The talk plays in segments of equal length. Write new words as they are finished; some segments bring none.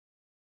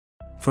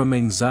From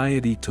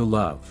anxiety to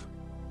love.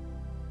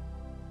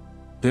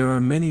 There are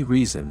many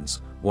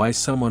reasons why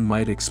someone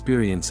might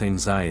experience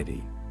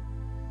anxiety.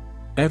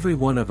 Every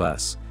one of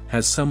us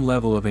has some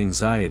level of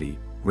anxiety,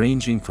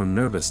 ranging from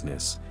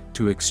nervousness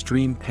to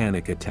extreme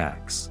panic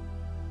attacks.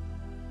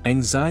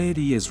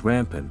 Anxiety is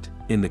rampant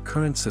in the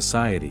current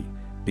society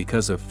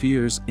because of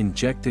fears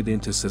injected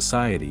into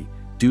society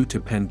due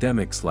to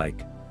pandemics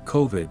like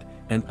COVID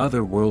and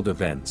other world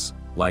events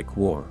like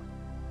war.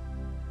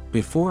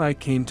 Before I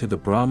came to the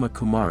Brahma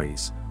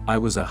Kumaris, I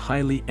was a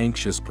highly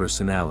anxious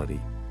personality.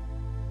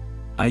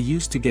 I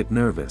used to get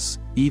nervous,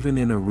 even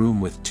in a room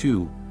with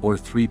 2 or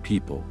 3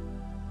 people.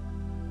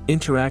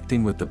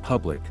 Interacting with the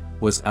public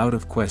was out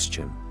of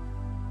question.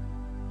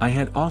 I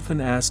had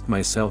often asked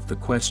myself the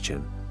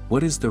question,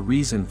 what is the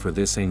reason for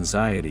this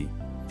anxiety?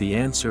 The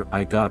answer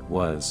I got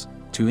was,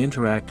 to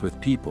interact with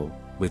people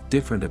with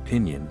different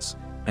opinions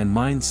and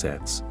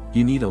mindsets,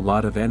 you need a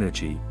lot of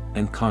energy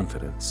and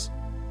confidence.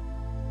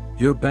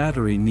 Your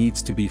battery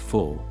needs to be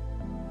full.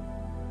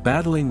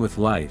 Battling with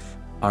life,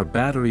 our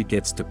battery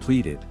gets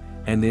depleted,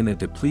 and in a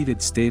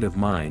depleted state of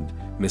mind,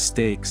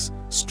 mistakes,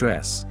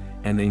 stress,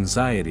 and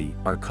anxiety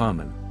are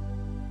common.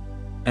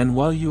 And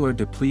while you are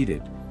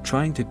depleted,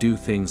 trying to do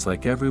things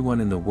like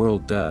everyone in the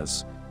world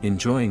does,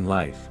 enjoying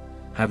life,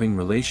 having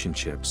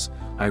relationships,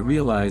 I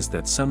realized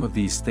that some of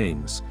these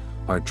things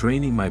are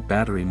draining my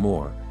battery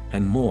more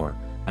and more.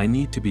 I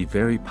need to be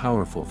very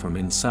powerful from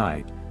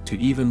inside to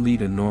even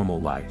lead a normal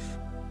life.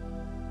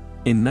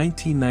 In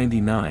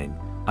 1999,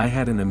 I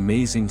had an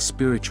amazing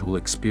spiritual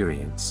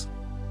experience.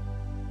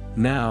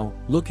 Now,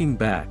 looking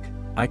back,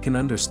 I can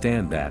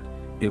understand that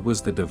it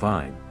was the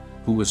divine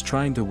who was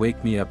trying to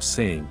wake me up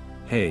saying,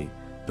 hey,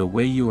 the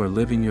way you are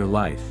living your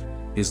life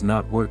is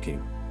not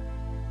working.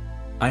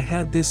 I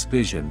had this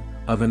vision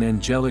of an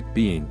angelic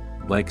being,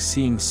 like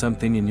seeing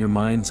something in your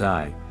mind's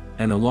eye,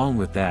 and along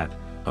with that,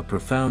 a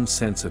profound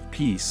sense of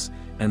peace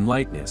and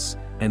lightness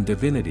and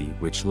divinity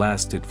which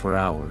lasted for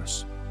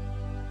hours.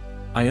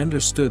 I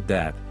understood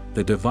that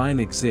the divine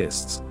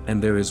exists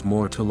and there is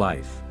more to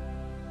life.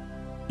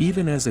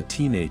 Even as a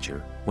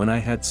teenager, when I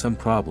had some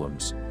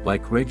problems,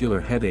 like regular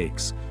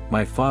headaches,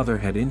 my father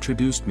had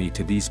introduced me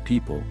to these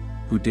people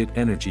who did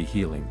energy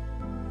healing.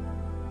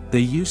 They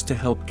used to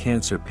help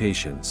cancer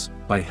patients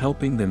by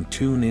helping them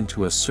tune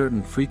into a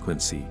certain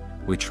frequency,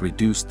 which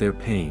reduced their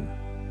pain.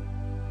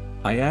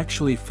 I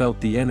actually felt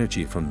the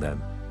energy from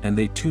them, and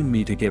they tuned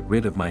me to get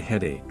rid of my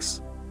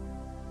headaches.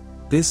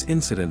 This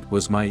incident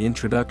was my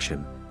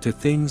introduction to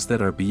things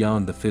that are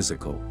beyond the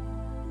physical.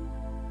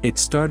 It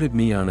started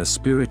me on a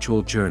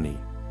spiritual journey.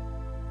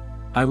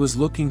 I was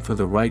looking for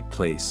the right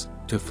place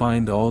to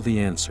find all the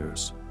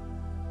answers.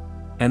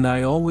 And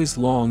I always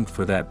longed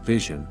for that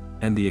vision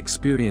and the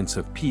experience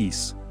of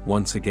peace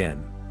once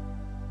again.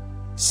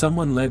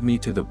 Someone led me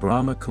to the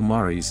Brahma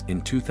Kumaris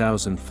in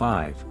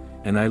 2005,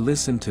 and I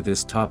listened to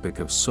this topic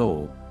of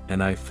soul,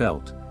 and I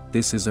felt,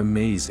 this is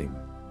amazing.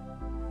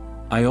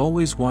 I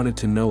always wanted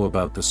to know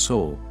about the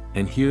soul,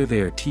 and here they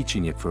are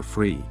teaching it for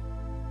free.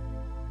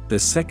 The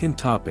second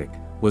topic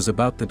was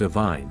about the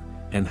divine,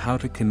 and how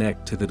to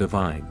connect to the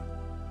divine.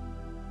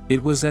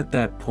 It was at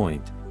that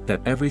point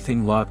that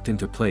everything locked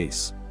into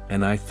place,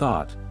 and I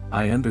thought,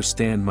 I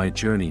understand my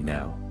journey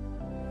now.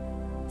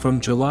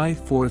 From July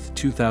 4,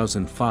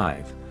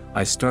 2005,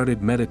 I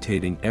started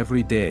meditating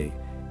every day,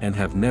 and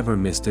have never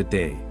missed a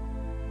day.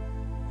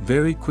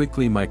 Very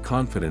quickly my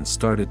confidence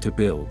started to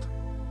build.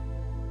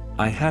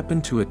 I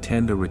happened to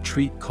attend a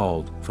retreat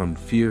called From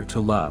Fear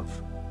to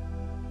Love.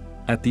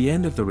 At the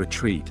end of the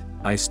retreat,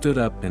 I stood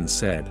up and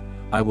said,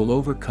 I will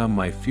overcome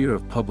my fear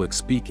of public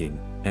speaking,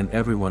 and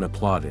everyone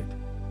applauded.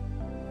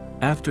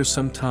 After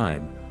some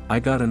time, I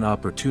got an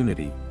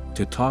opportunity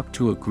to talk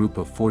to a group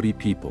of 40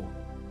 people.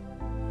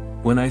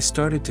 When I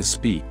started to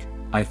speak,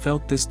 I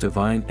felt this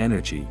divine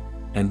energy,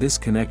 and this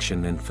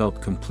connection, and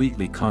felt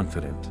completely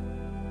confident.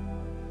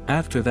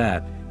 After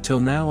that,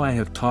 till now I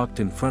have talked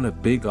in front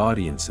of big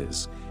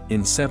audiences,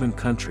 in 7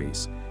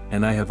 countries,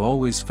 and I have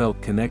always felt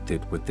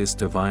connected with this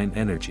divine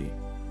energy.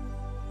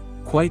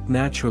 Quite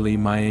naturally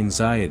my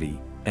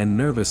anxiety and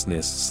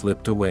nervousness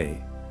slipped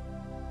away.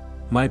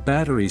 My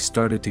battery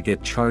started to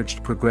get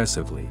charged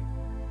progressively.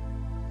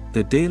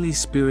 The daily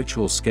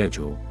spiritual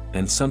schedule,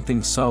 and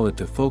something solid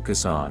to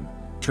focus on,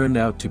 turned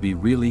out to be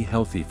really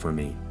healthy for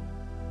me.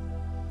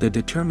 The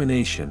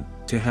determination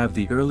to have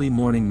the early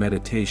morning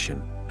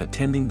meditation,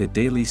 attending the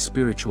daily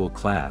spiritual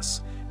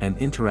class, and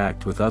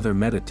interact with other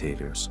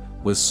meditators,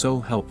 was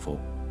so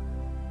helpful.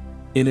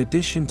 In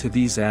addition to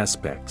these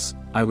aspects,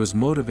 I was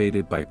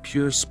motivated by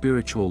pure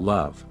spiritual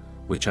love,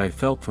 which I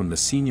felt from the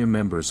senior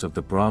members of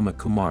the Brahma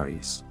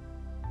Kumaris.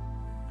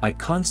 I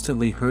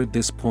constantly heard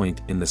this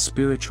point in the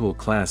spiritual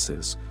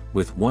classes,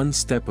 with 1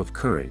 step of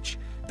courage,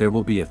 there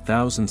will be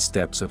 1,000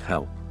 steps of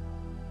help.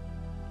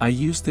 I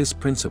used this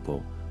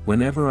principle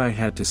whenever I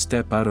had to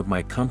step out of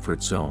my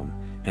comfort zone,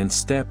 and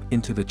step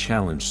into the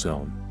challenge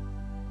zone.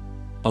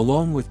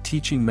 Along with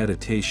teaching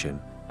meditation,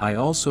 I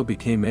also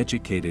became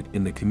educated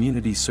in the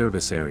community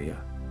service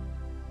area.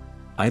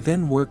 I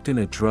then worked in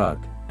a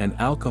drug an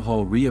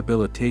alcohol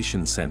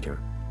rehabilitation center,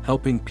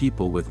 helping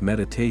people with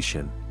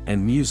meditation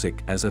and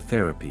music as a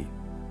therapy.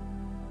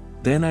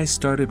 Then I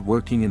started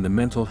working in the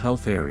mental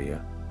health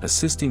area,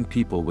 assisting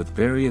people with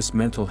various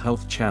mental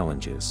health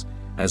challenges,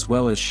 as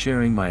well as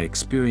sharing my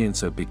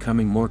experience of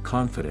becoming more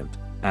confident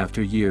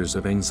after years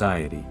of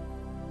anxiety.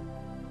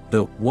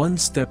 The one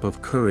step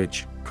of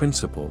courage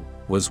principle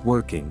was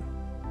working.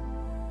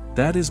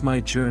 That is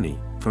my journey,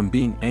 from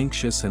being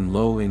anxious and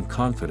low in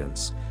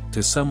confidence,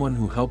 to someone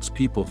who helps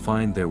people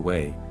find their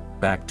way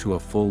back to a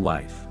full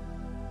life.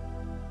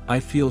 I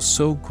feel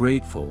so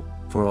grateful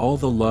for all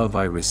the love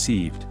I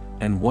received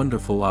and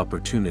wonderful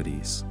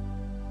opportunities.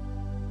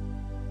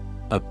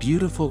 A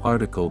beautiful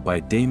article by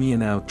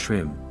Damien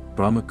Trim,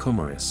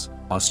 Brahmakumaris,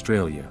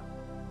 Australia.